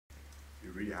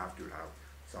you really have to have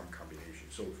some combination.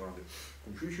 So from the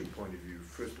Confucian point of view,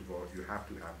 first of all, you have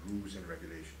to have rules and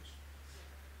regulations.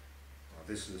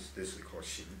 This is called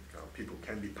xing. People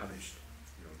can be punished.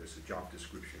 You know, there's a job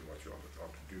description what you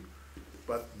ought to do.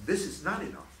 But this is not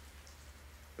enough.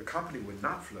 The company will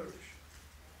not flourish.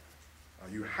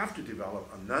 You have to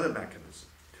develop another mechanism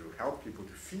to help people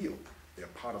to feel they're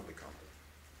part of the company.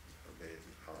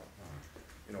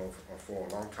 You know, for a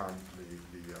long time,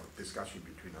 the discussion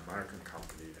between the American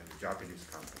company and the Japanese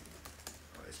company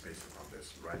is based upon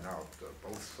this. Right now,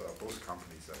 both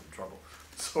companies are in trouble,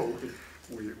 so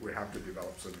we have to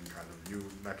develop certain kind of new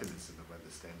mechanism of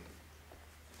understanding.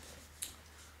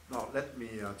 Now, let me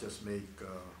just make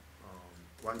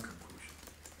one conclusion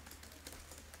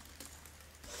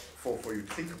for you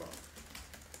to think about.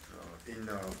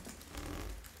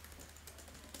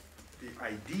 The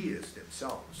ideas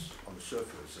themselves on the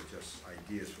surface are just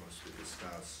ideas for us to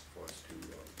discuss, for us to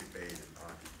debate and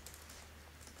argue.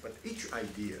 But each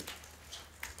idea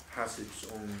has its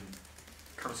own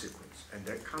consequence, and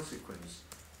that consequence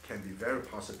can be very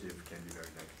positive, can be very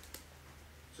negative.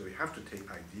 So you have to take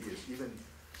ideas,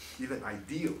 even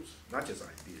ideals, not just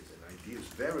ideas, and ideas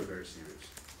very, very serious.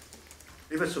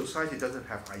 If a society doesn't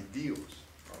have ideals,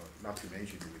 not to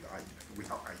mention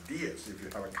without ideas, if you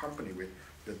have a company with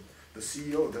the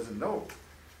CEO doesn't know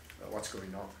what's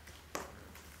going on,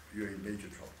 you're in major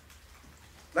trouble.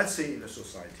 Let's say in a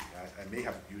society, I may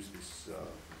have used this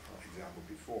example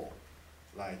before,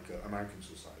 like American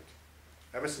society.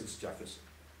 Ever since Jefferson,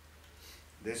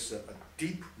 there's a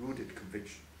deep-rooted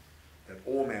conviction that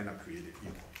all men are created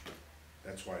equal.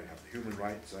 That's why you have the human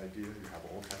rights idea, you have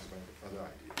all kinds of other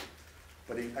ideas.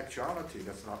 But in actuality,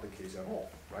 that's not the case at all,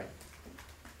 right?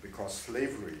 Because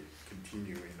slavery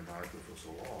continued in America for so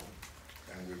long,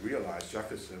 and we realized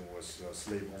Jefferson was a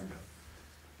slave owner.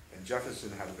 And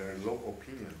Jefferson had a very low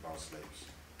opinion about slaves.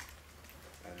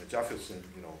 And Jefferson,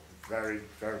 you know, very,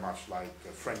 very much like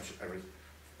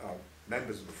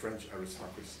members of the French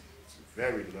aristocracy. It's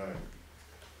very learned.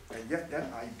 And yet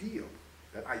that ideal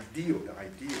that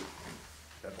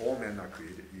all men are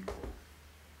created equal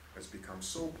has become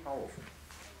so powerful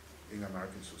in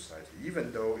American society,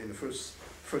 even though in the first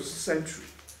century,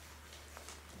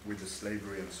 with the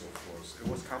slavery and so forth, it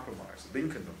was compromised.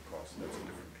 Lincoln, of course, that's a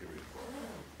different period.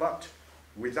 But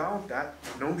without that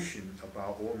notion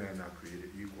about all men are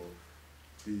created equal,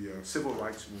 the civil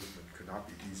rights movement could not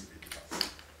be easily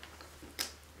developed.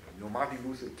 You know, Martin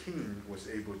Luther King was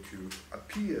able to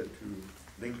appeal to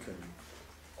Lincoln,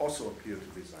 also appeal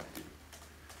to this idea.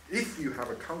 If you have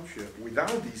a culture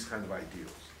without these kind of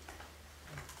ideals,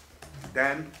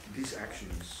 then these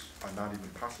actions are not even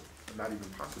possible.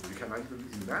 You cannot even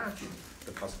imagine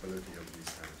the possibility of these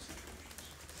kind of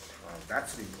situations.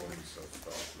 That's the importance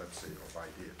of, let's say, of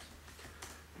ideas.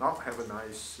 Now have a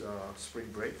nice spring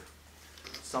break.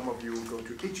 Some of you will go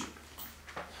to Egypt.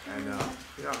 And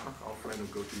yeah, our friend will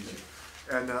go to Egypt.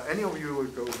 And any of you will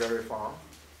go very far?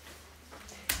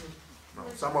 No,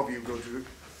 some of you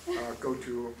go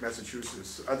to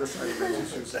Massachusetts, other side of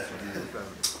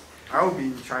Massachusetts. I will be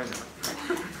in China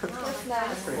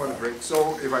for the break.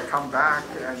 So if I come back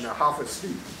and half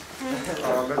asleep,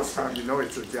 next time you know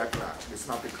it's a jet lag. It's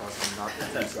not because I'm not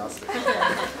enthusiastic.